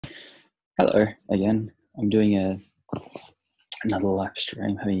Hello again. I'm doing another live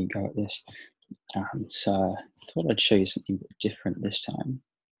stream, having a go at this. So I thought I'd show you something a bit different this time.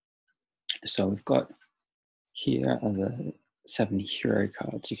 So we've got here are the 7 hero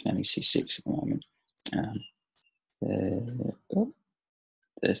cards. You can only see 6 at the moment.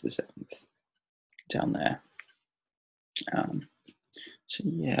 There's the 7th down there. So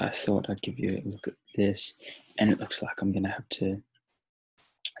yeah, I thought I'd give you a look at this, and it looks like I'm going to have to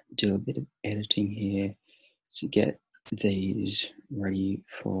do a bit of editing here to get these ready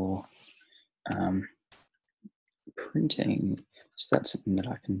for printing. So that's something that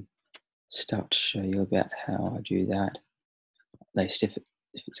I can start to show you about how I do that. At least if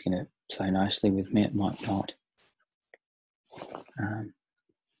it's going to play nicely with me, it might not. And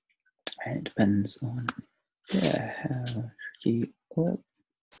it depends on how tricky.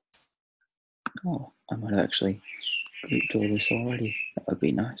 Oh, I might have actually grouped all this already. That would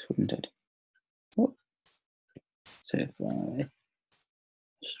be nice, wouldn't it? Oh. So if I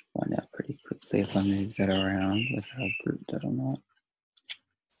should find out pretty quickly if I move that around, whether I've grouped that or not.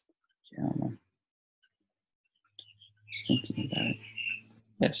 Yeah, I'm just thinking about it.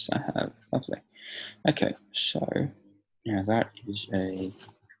 Yes, I have. Lovely. Okay, so now that is a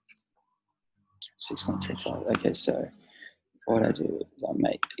 6.35. Okay, so what I do is I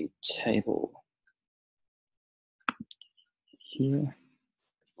make a table here,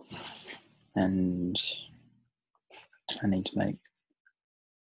 and I need to make,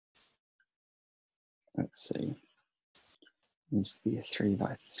 let's see, it needs to be a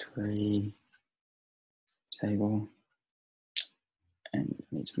 3x3 table, and I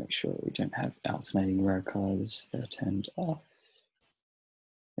need to make sure we don't have alternating row colors. They're turned off.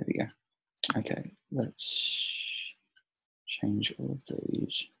 There we go. Okay, let's change all of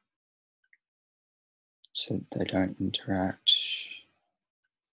these so they don't interact.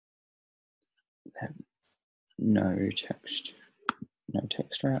 They have no text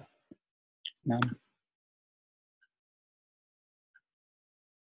wrap, none.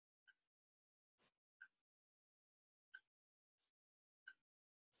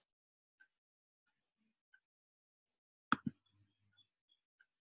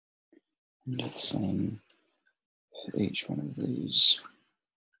 And do the same for each one of these.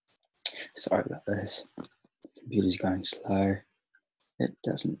 Sorry about this. The computer's going slow. It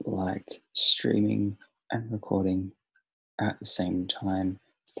doesn't like streaming and recording at the same time,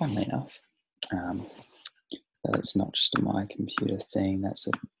 funnily enough. That's not just a my computer thing, that's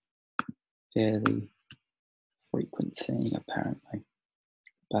a fairly frequent thing, apparently.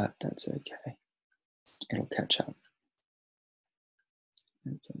 But that's okay. It'll catch up.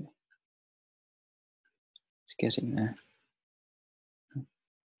 Okay. It's getting there.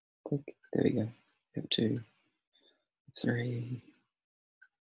 Click. There we go. We have 2, 3.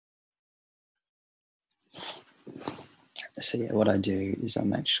 So yeah, what I do is I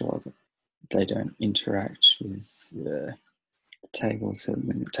make sure that they don't interact with the table. So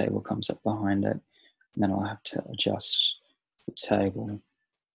when the table comes up behind it, then I'll have to adjust the table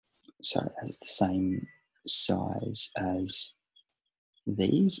so it has the same size as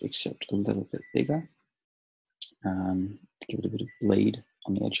these, except a little bit bigger, to give it a bit of bleed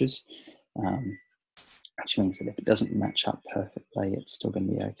on the edges, which means that if it doesn't match up perfectly, it's still going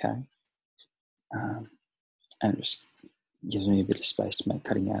to be okay. And it just gives me a bit of space to make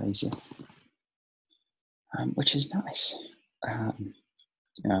cutting out easier, which is nice. You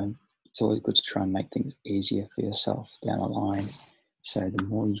know, it's always good to try and make things easier for yourself down the line. So the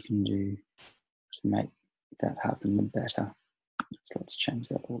more you can do to make that happen, the better. So let's change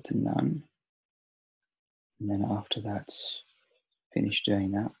that all to none. And then after that's finished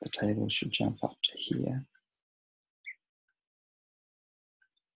doing that, the table should jump up to here.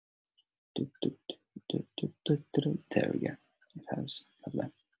 There we go. It has.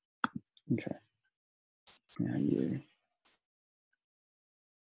 Lovely. Okay. Now you.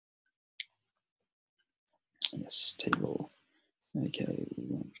 Yes, table. Okay, we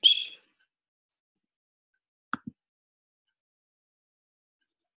want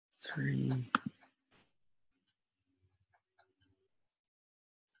 3.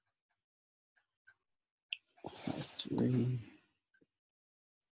 3.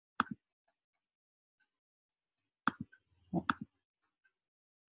 Oh.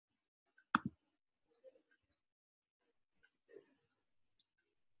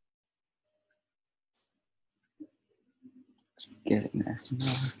 It's getting there.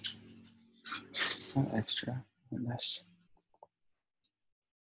 No, not extra, not less.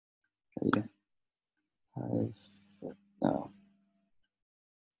 There you go. 5. Oh.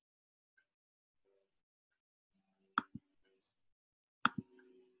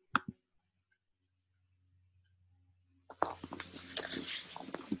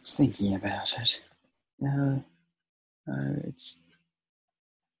 thinking about it. No, it's...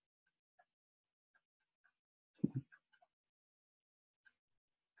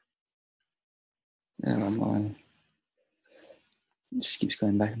 my... It just keeps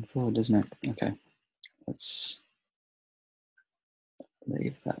going back and forward, doesn't it? Okay, let's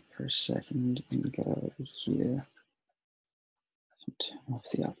leave that for a second and go here. Turn off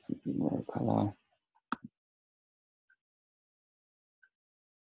the other row color.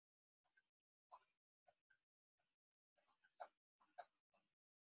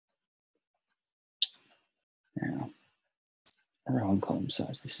 Now, row and column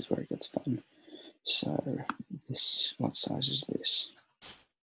size. This is where it gets fun. So this, what size is this?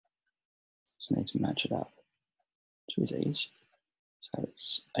 Just need to match it up to these. So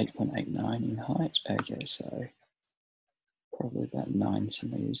it's 8.89 in height. Okay, so probably about 9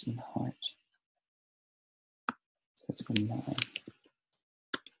 centimeters in height. So let's go 9.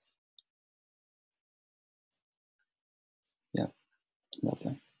 Yep,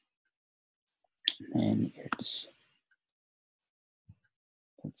 lovely. And it is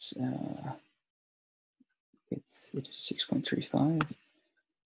 6.35.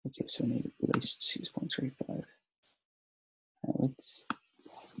 Okay, so I need at least 6.35.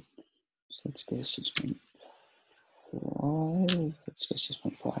 So let's go 6.5. Let's go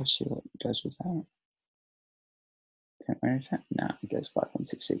 6.5, see what goes with that. Can't manage that? No, it goes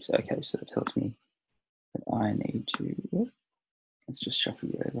 5.66. Okay, so that tells me that I need to, let's just shuffle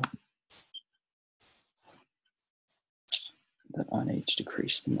you over. That I need to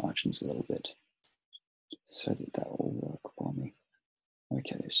decrease the margins a little bit so that that will work for me.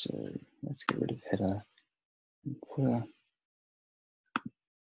 Okay, so let's get rid of header and footer.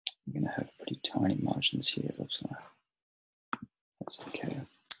 I'm going to have pretty tiny margins here, it looks like. That's okay.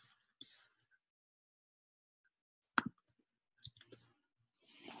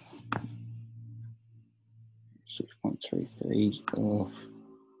 .33 off.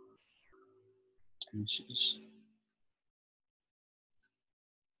 This is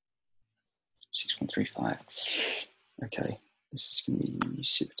 6.35. Okay, this is going to be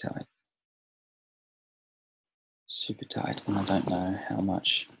super tight. Super tight, and I don't know how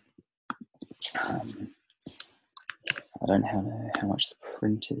much. I don't know how much the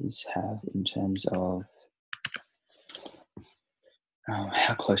printers have in terms of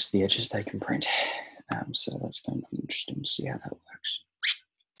how close to the edges they can print. So that's going to be interesting to see how that works.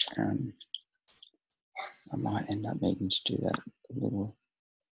 I might end up needing to do that a little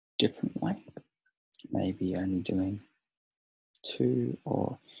differently. Maybe only doing 2,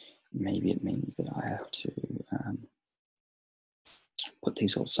 or maybe it means that I have to put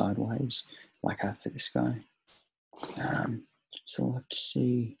these all sideways like I have for this guy. So I'll have to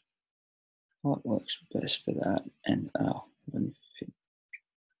see what works best for that. And let me fit.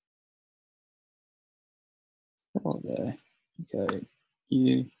 Oh, there. Okay,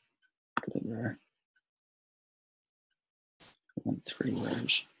 you put it there. I want 3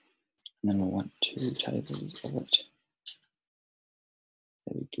 rows, and then we'll want 2 tables of it.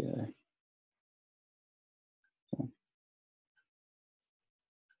 There we go.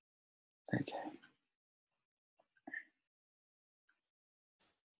 Okay.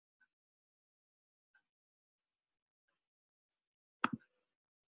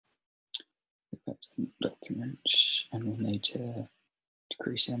 Back to the document, and we'll need to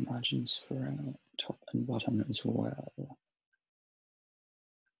decrease our margins for our top and bottom as well.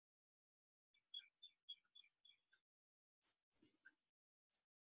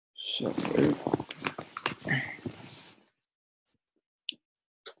 So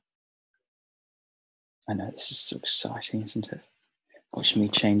I know this is so exciting, isn't it? Watch me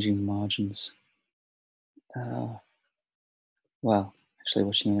changing margins. Well, actually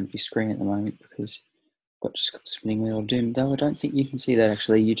watching an empty screen at the moment because I've just got the spinning wheel of doom, though I don't think you can see that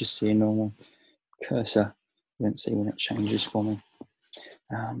actually. You just see a normal cursor. You don't see when it changes for me.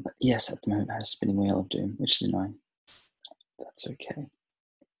 But yes, at the moment I have a spinning wheel of doom, which is annoying. That's okay.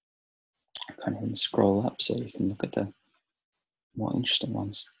 I can't even scroll up so you can look at the more interesting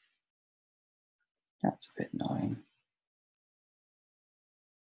ones. That's a bit annoying.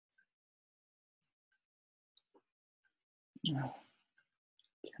 Oh,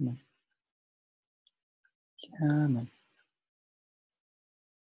 come on. Come on.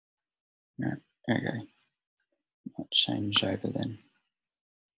 No, okay. Might change over then.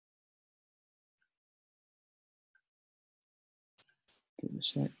 Give it a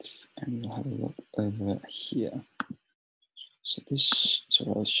sec, and we'll have a look over here. So this is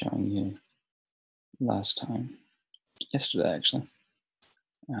what I was showing you last time, yesterday actually.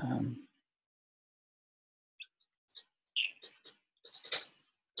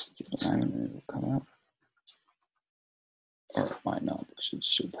 at the moment and it will come up. Or it might not because it's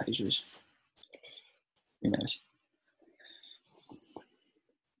still pages. Who knows?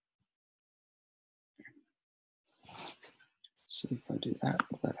 See if I do that,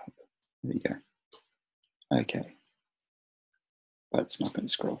 will that help? There we go. Okay. But it's not going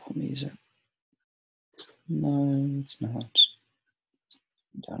to scroll for me, is it? No, it's not.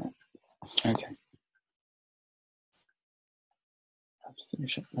 Done it. Okay. I have to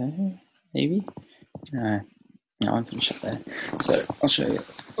finish up there, maybe? No, I'm finished up there. So I'll show you.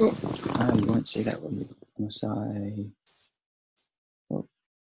 Oh, you won't see that one unless I. Oh,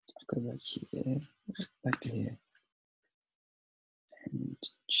 I'll go back here, back to here, and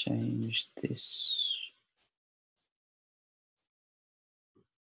change this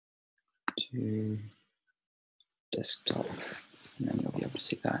to desktop, and then you'll be able to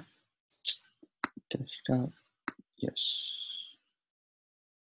see that. Desktop, yes.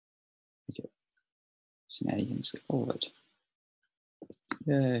 Okay. So now you can see all of it.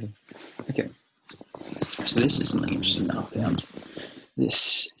 Yay. Okay. So this is something interesting that I found.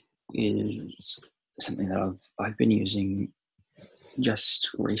 This is something that I've been using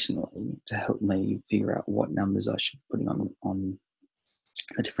just recently to help me figure out what numbers I should be putting on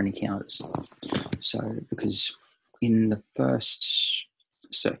the different encounters. So because in the first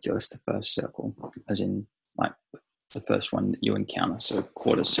circulus, the first circle, as in like the first one that you encounter, so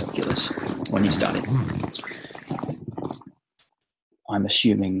quarter circulus, when you start it, I'm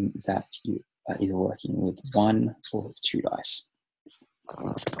assuming that you are either working with 1 or with 2 dice,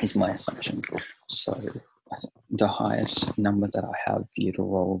 is my assumption. So I think the highest number that I have for you to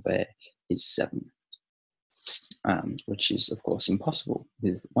roll there is 7, which is of course impossible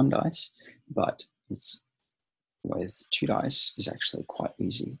with 1 dice, but with 2 dice is actually quite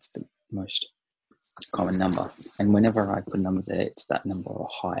easy. It's the most common number, and whenever I put a number there, it's that number or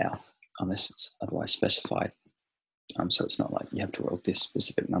higher, unless it's otherwise specified. So it's not like you have to roll this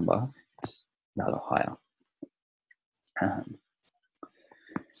specific number, it's rather higher.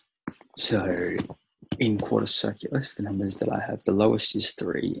 So in quarter circulus, the numbers that I have, the lowest is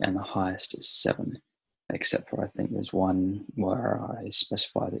 3 and the highest is 7, except for I think there's one where I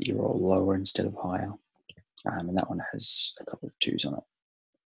specify that you roll lower instead of higher, and that one has a couple of 2s on it.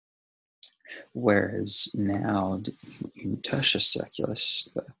 Whereas now in Tertius Circulus,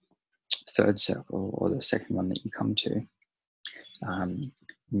 the third circle or the second one that you come to,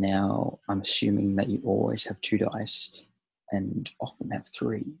 now I'm assuming that you always have 2 dice and often have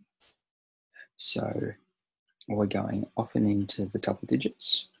 3. So we're going often into the double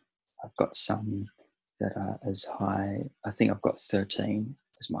digits. I've got some that are as high, I think I've got 13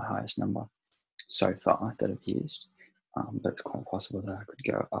 as my highest number so far that I've used, but it's quite possible that I could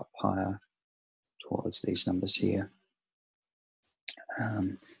go up higher towards these numbers here.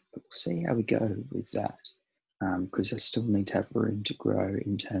 But we'll see how we go with that, because I still need to have room to grow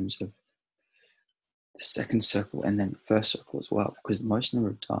in terms of the second circle and then the first circle as well, because the most number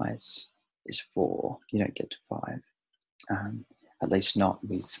of dice is 4. You don't get to 5, at least not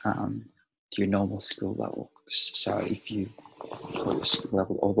with your normal skill level. So if you put your skill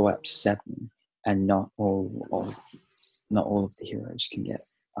level all the way up to 7, and not all of the heroes can get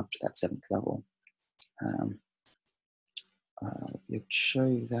up to that 7th level. It'll show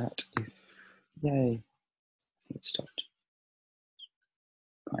you that if, yay, I think it stopped,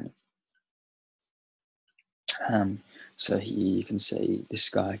 kind of. So here you can see this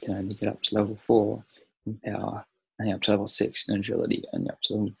guy can only get up to level 4 in power, only up to level 6 in agility, and up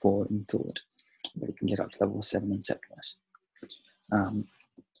to level 4 in thought, but he can get up to level 7 in Septimus.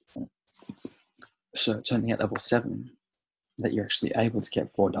 So it's only at level 7 that you're actually able to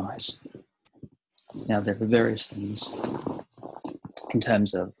get 4 dice. Now there are various things in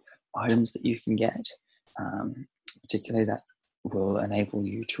terms of items that you can get, particularly that will enable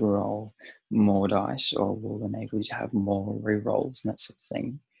you to roll more dice or will enable you to have more re-rolls and that sort of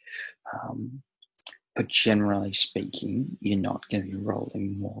thing. But generally speaking, you're not going to be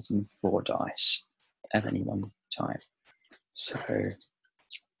rolling more than 4 dice at any one time. So,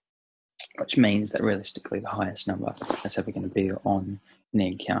 which means that realistically the highest number that's ever going to be on an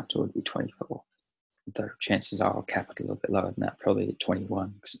encounter would be 24. Though chances are I'll cap it a little bit lower than that, probably at 21,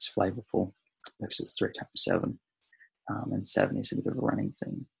 because it's flavorful, because it's 3 times 7, and 7 is a bit of a running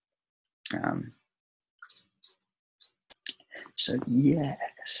thing. So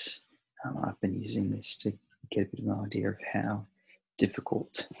yes, I've been using this to get a bit of an idea of how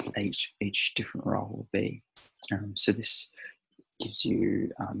difficult each different roll will be. So this gives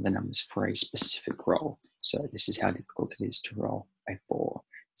you the numbers for a specific roll. So this is how difficult it is to roll a 4.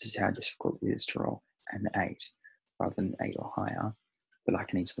 This is how difficult it is to roll an 8, rather than 8 or higher. but I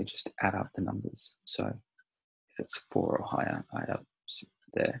can easily just add up the numbers. So if it's 4 or higher, I add up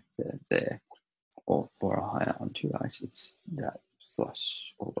there, or 4 or higher on 2 dice, it's that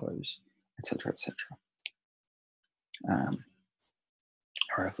plus all those, etc., etc.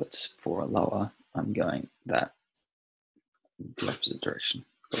 Or if it's 4 or lower, I'm going the opposite direction.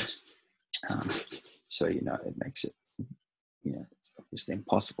 So it makes it, it's obviously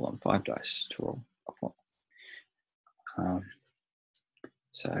impossible on 5 dice to roll a 4.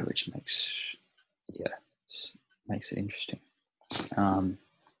 So which makes it interesting.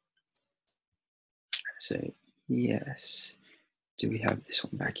 So yes, do we have this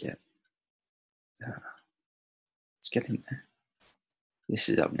one back yet? Let's get in there. This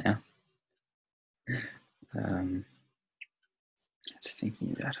is up now. It's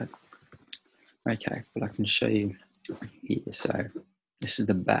thinking about it. Okay, but I can show you here. So this is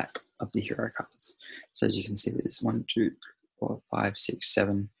the back of the hero cards. So as you can see, there's 1, 2, 4, 5, 6,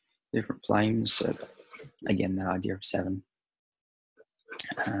 7 different flames. So again, the idea of 7.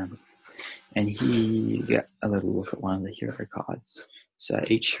 And here you get a little look at one of the hero cards. So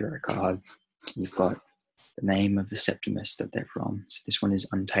each hero card, you've got the name of the Septimus that they're from. So this one is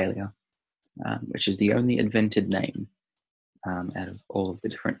Untalia, which is the only invented name out of all of the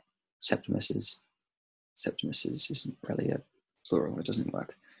different Septimuses. Septimuses isn't really a plural, it doesn't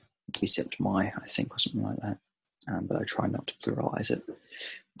work. It'd be Septimi, I think, or something like that. But I try not to pluralize it,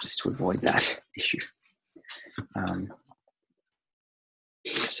 just to avoid that issue.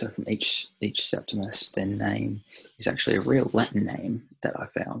 So from each Septimus, their name is actually a real Latin name that I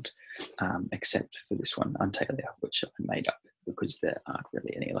found, except for this one, Untalia, which I made up because there aren't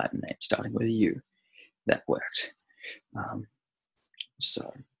really any Latin names starting with a U that worked.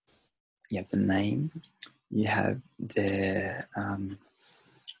 So you have the name, you have their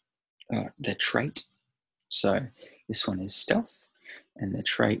trait. So this one is stealth, and their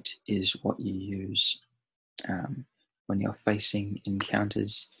trait is what you use when you're facing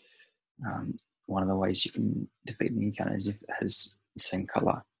encounters. One of the ways you can defeat the encounter is if it has the same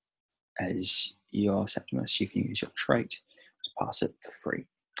color as your Septimus, you can use your trait to pass it for free,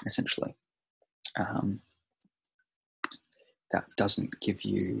 essentially. That doesn't give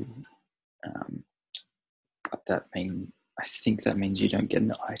you what that means. I think that means you don't get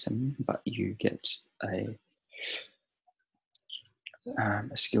an item, but you get a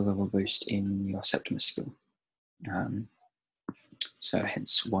skill level boost in your Septimus skill. So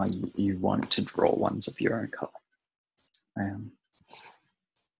hence why you want to draw ones of your own color.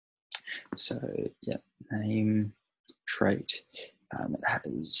 So yeah, name, trait.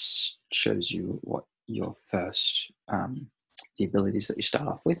 It shows you what your first the abilities that you start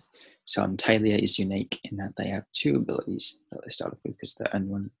off with. So Untalia is unique in that they have 2 abilities that they start off with, because they're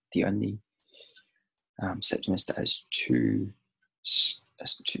the only Septimus that has two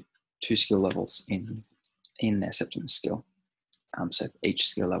skill levels in their Septimus skill. So for each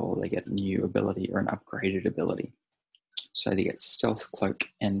skill level, they get a new ability or an upgraded ability. So they get Stealth,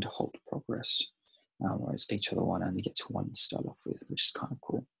 Cloak, and Halt Progress, whereas each other one only gets 1 to start off with, which is kind of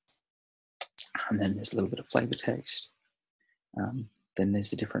cool. And then there's a little bit of flavor text. Then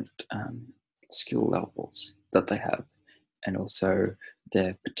there's the different skill levels that they have, and also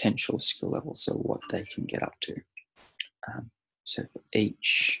their potential skill levels, so what they can get up to. So for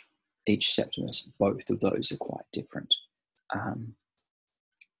each Septimus, both of those are quite different.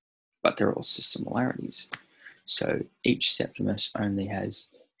 But there are also similarities. So each Septimus only has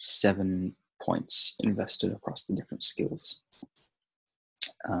 7 points invested across the different skills,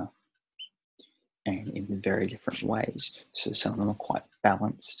 and in very different ways. So some of them are quite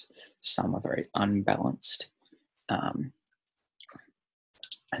balanced, some are very unbalanced, and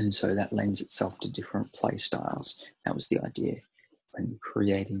so that lends itself to different play styles. That was the idea when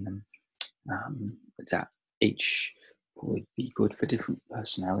creating them, that each would be good for different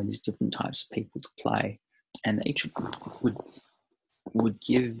personalities, different types of people to play, and each would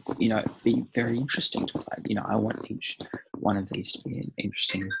give, be very interesting to play. I want each one of these to be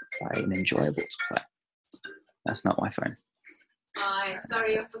interesting to play and enjoyable to play. That's not my phone.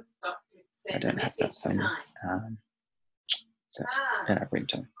 Sorry, I forgot to send a message tonight. I don't have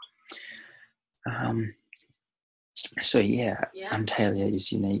ringtone. So yeah, Untalia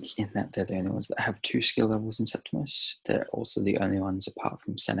is unique in that they're the only ones that have 2 skill levels in Septimus. They're also the only ones, apart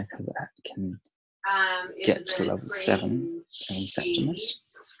from Seneca, that can get to level 7 in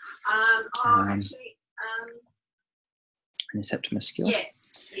Septimus. In the Septimus skill.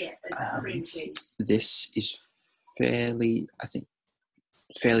 Yes, yeah, it's cream cheese. This is fairly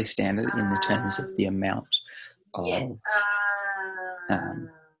standard in the terms of the amount of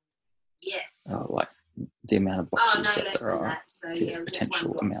yes. like the amount of Oh, boxes no that less there than are, that. So the yeah, just potential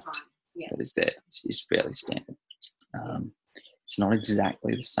one amount box time. Yeah. that is there is fairly standard. It's not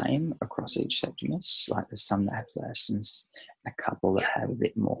exactly the same across each Septimus. Like there's some that have less and a couple that have a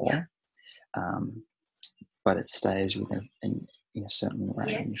bit more. But it stays within in a certain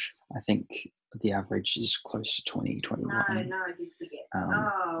range. Yes. I think the average is close to 20, 21. No, I did forget.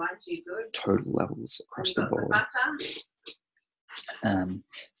 Aren't you good? Total levels across the board. The butter.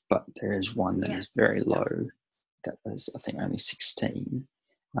 But there is one that is very low. That is, I think, only 16.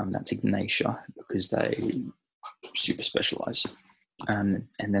 That's Ignatia because they super specialize. And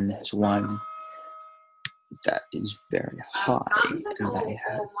then there's one that is very high, and they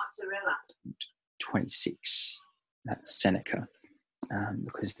have mozzarella. 26. That's Seneca,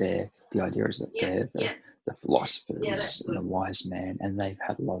 because the idea is that they're the philosophers and the wise man, and they've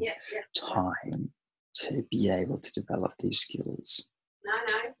had a lot of time to be able to develop these skills. No.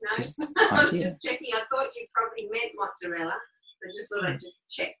 I was just checking. I thought you probably meant mozzarella. I just thought I'd just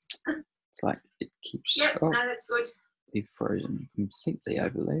check. It's like it keeps. Yep, no, that's good. Be frozen completely, I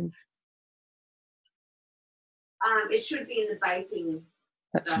believe. It should be in the baking.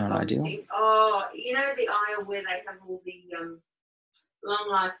 That's not ideal. Oh, you know the aisle where they have all the long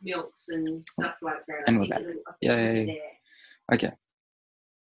life milks and stuff like that. And we're back. Yeah. Okay.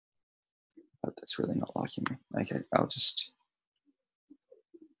 But that's really not liking me. Okay, I'll just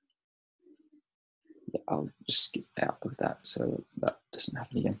skip out of that so that doesn't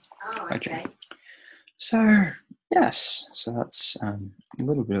happen again. Oh, okay. So yes, so that's a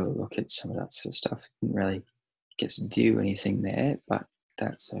little bit of a look at some of that sort of stuff. Didn't really get to do anything there, but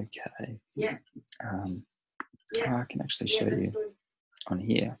that's okay. Yeah. I can actually show you on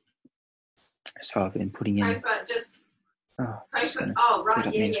here. So I've been putting in. This is going to do it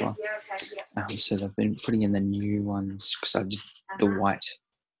up me as well. So I've been putting in the new ones because I did the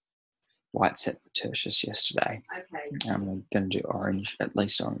white set for Tertius yesterday. Okay. I'm going to do orange, at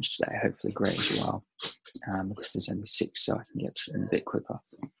least orange today, hopefully grey as well, because there's only 6, so I can get through them a bit quicker.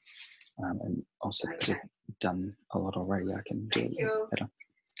 And also because I've done a lot already, I can do it a bit better.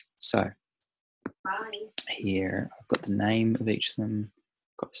 So here I've got the name of each of them,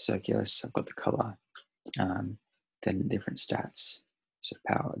 I've got the circulus, I've got the colour, then different stats. So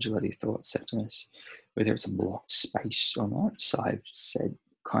power, agility, thought, Septimus, whether it's a blocked space or not. So I've said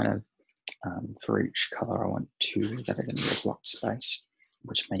kind of for each colour I want 2 that are going to be a blocked space,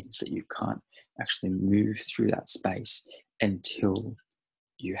 which means that you can't actually move through that space until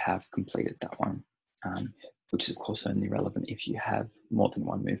you have completed that one, which is of course only relevant if you have more than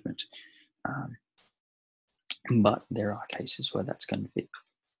one movement. But there are cases where that's going to be,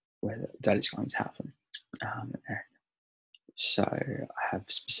 where that is going to happen. So I have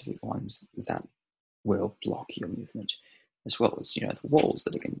specific ones that will block your movement, as well as, the walls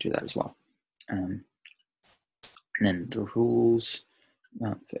that are going to do that as well. And then the rules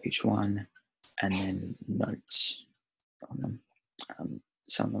for each one, and then notes on them.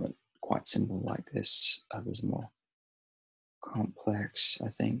 Some of them are quite simple like this, others are more complex, I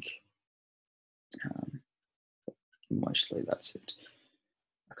think. Mostly that's it.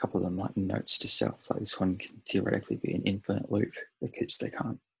 A couple of them like notes to self, like this one can theoretically be an infinite loop because they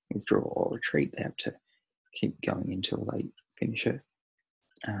can't withdraw or retreat, they have to keep going until they finish it,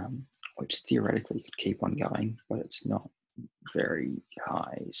 which theoretically could keep on going, but it's not very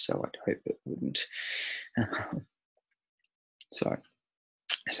high, so I'd hope it wouldn't.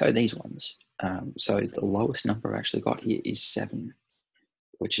 So these ones, so the lowest number I actually got here is 7,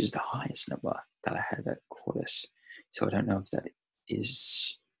 which is the highest number that I had at Quartus. So I don't know if that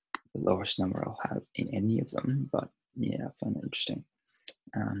is the lowest number I'll have in any of them, but yeah, I found it interesting.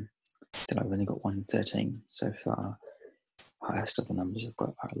 Then I've only got 113 so far. Highest of the numbers I've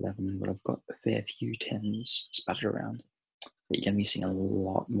got are 11, but I've got a fair few 10s spattered around. But you're going to be seeing a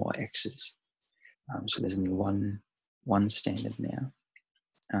lot more X's. So there's only one standard now.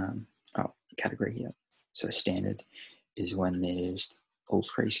 Category here. So standard is when there's all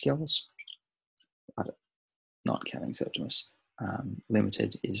 3 skills, not counting Septimus.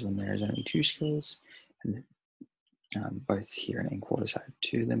 Limited is when there is only 2 skills, and both here and in Quartus I have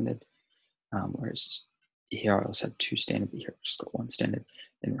 2 limited, whereas here I also have 2 standard, but here I've just got 1 standard.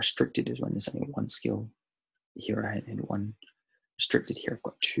 Then restricted is when there's only 1 skill. Here I had 1 restricted, here I've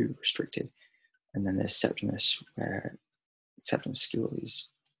got 2 restricted. And then there's Septimus, where Septimus skill is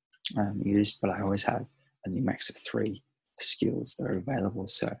used, but I always have only max of 3 skills that are available,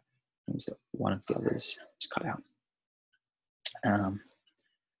 so it means that one of the others is cut out.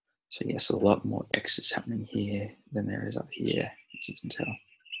 So yes, a lot more X is happening here than there is up here, as you can tell.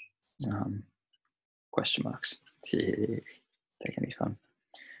 Question marks. They can be fun.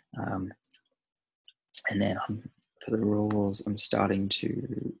 And then for the rules, I'm starting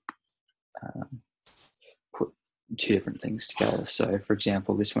to put two different things together. So, for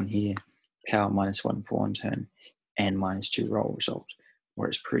example, this one here, power -1 for one turn and -2 roll result,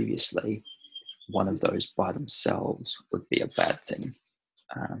 whereas previously one of those by themselves would be a bad thing.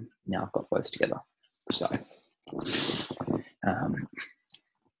 Now I've got both together. So,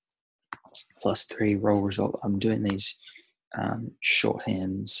 +3 roll result. I'm doing these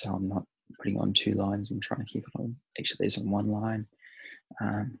shorthands, so I'm not putting on 2 lines. I'm trying to keep it on each of these on 1 line.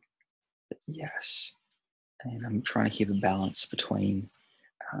 But yes, and I'm trying to keep a balance between,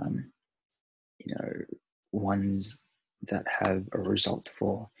 ones that have a result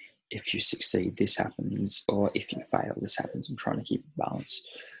for if you succeed, this happens, or if you fail, this happens. I'm trying to keep a balance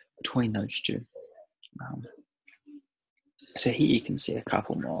between those two. So here you can see a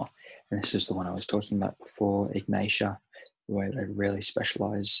couple more, and this is the one I was talking about before, Ignatia, where they really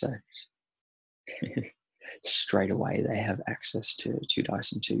specialize. So straight away they have access to 2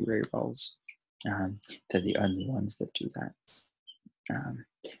 dice and 2 rerolls. They're the only ones that do that.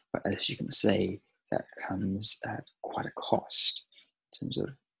 But as you can see, that comes at quite a cost in terms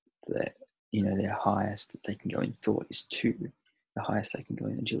of their highest that they can go in thought is 2. The highest they can go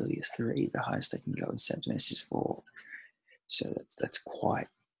in agility is 3. The highest they can go in Septimus is 4. So that's quite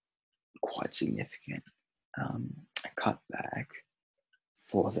significant. A cutback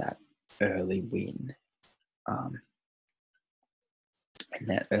for that early win, and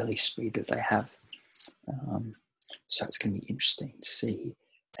that early speed that they have. So it's going to be interesting to see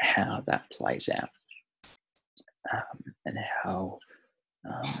how that plays out, and how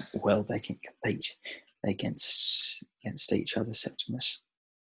well they can compete against each other, Septimus.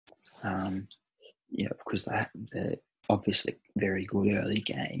 Because they're obviously very good early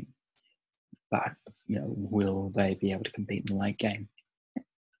game, but will they be able to compete in the late game?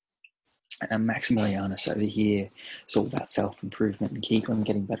 And Maximilianus over here is all about self-improvement and keep on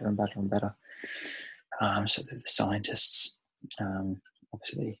getting better and better and better. So the scientists,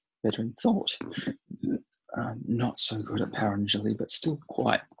 obviously better in thought, not so good at power and agility, but still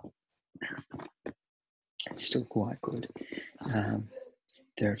quite good.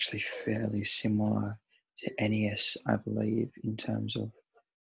 They're actually fairly similar to NES, I believe, in terms of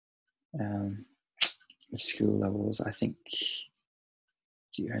skill levels. I think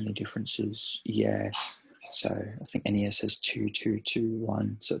the only difference is, so I think NES has 2, 2, 2,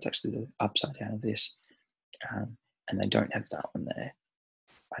 1, so it's actually the upside down of this, and they don't have that one there.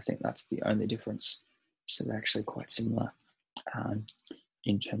 I think that's the only difference. So they're actually quite similar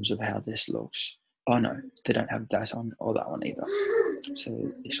in terms of how this looks. Oh no, they don't have that on or that one either.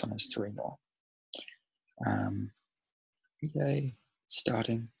 So this one has 3 more. Yay,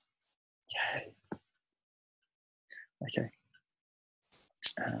 starting. Yay. Okay.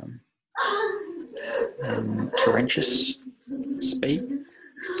 And Tertius speed.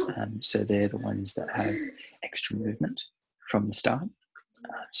 So they're the ones that have extra movement from the start.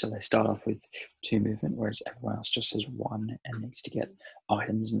 So they start off with 2 movement, whereas everyone else just has 1 and needs to get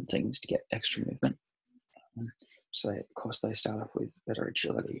items and things to get extra movement. So of course they start off with better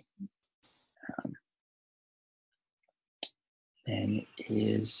agility. Then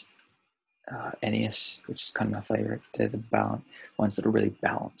here's NES, which is kind of my favorite. They're the ones that are really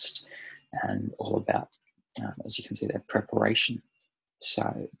balanced and all about, as you can see, their preparation. So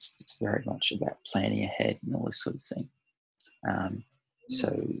it's very much about planning ahead and all this sort of thing. So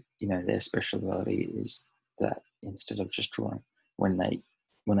their speciality is that instead of just drawing, when they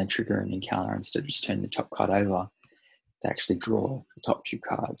trigger an encounter, instead of just turning the top card over, they actually draw the top 2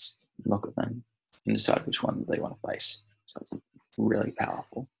 cards, look at them, and decide which one they want to face. So it's really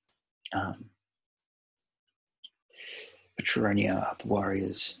powerful. Petronia, the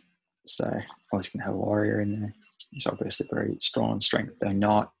warriors. So always can have a warrior in there. It's obviously very strong in strength. They're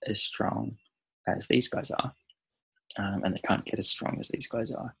not as strong as these guys are, and they can't get as strong as these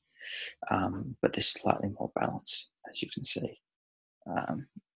guys are. But they're slightly more balanced, as you can see.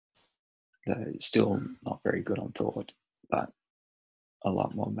 They're still not very good on thought, but a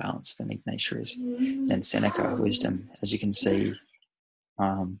lot more balanced than Ignatia is. And Seneca, wisdom, as you can see,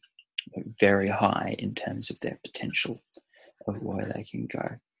 very high in terms of their potential of where they can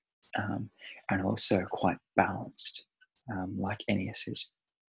go, and also quite balanced, like NES is,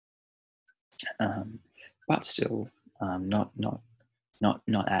 but still not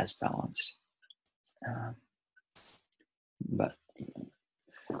as balanced. But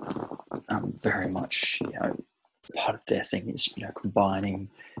very much, part of their thing is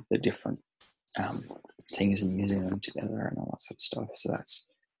combining the different things and using them together and all that sort of stuff. So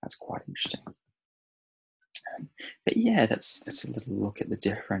that's quite interesting. But yeah, that's a little look at the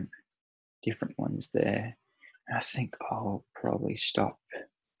different different ones there. And I think I'll probably stop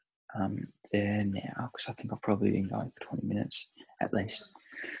there now, because I think I've probably been going for 20 minutes at least.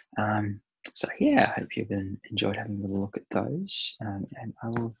 So yeah, I hope you've enjoyed having a little look at those, and I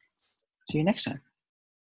will see you next time.